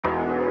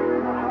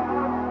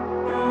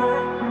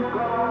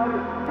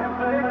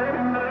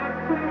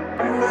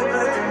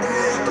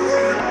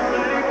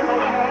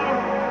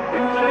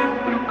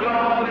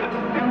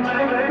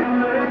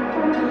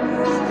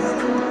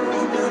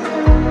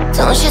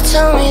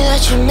tell me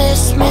that you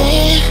miss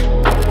me.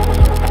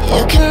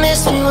 You can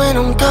miss me when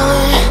I'm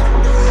gone.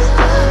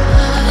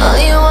 Are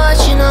you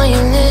watching, are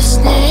you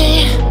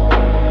listening?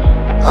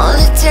 All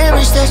the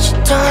damage that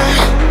you've done.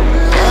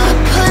 Yeah, I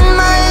put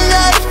my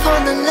life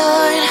on the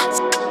line.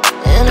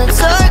 In a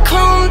dark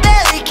room,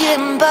 barely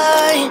getting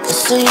by.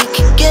 Just so you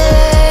could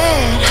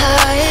get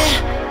high.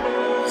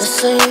 Just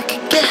so you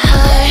could get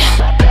high.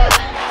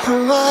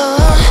 Whoa.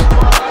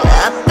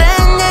 I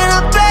bend and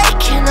I break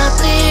and I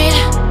bleed.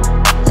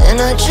 And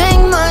I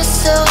drink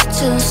myself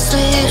to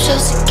sleep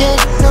just to get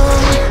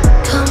numb.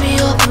 Call me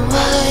open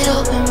wide,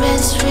 open,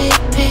 rinse,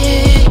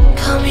 repeat.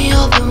 Call me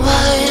open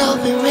wide,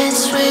 open,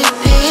 rinse,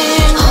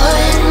 repeat.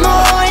 One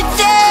more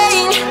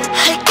thing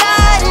I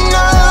gotta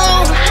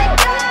know.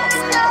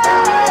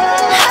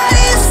 How do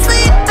you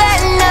sleep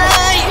at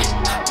night?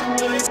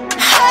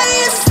 How do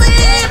you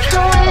sleep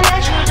knowing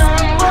that you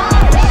don't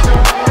want me?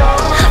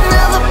 I'll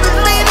never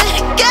believe it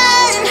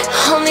again.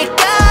 Only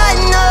God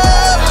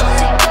knows.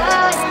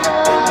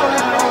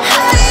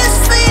 How do you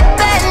sleep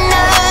at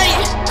night?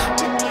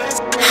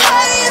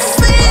 How do you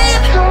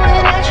sleep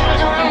knowing that you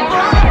don't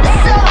want me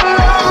so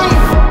long?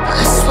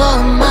 I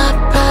swallow my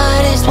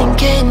pride, it's been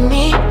getting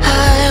me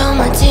high. All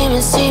my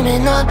demons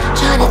teaming up,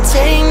 trying to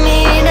take me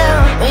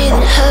down.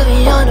 Breathing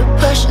heavy on the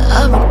pressure,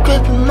 I've been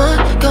gripping my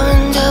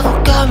gun. Devil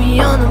got me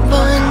on the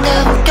run,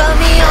 devil got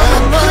me on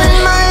the run. Put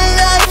my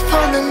life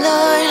on the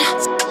line.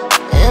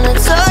 In a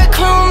dark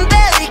room,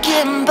 barely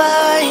getting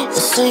by.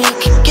 Just so you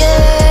could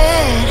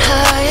get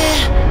high.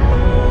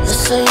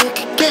 Just so you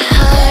could get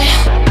high.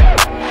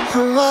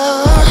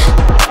 Whoa.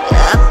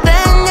 I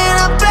bend and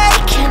I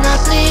break and I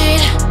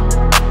bleed.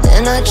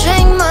 And I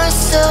drink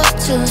myself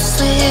to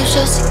sleep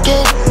just to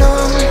get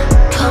numb.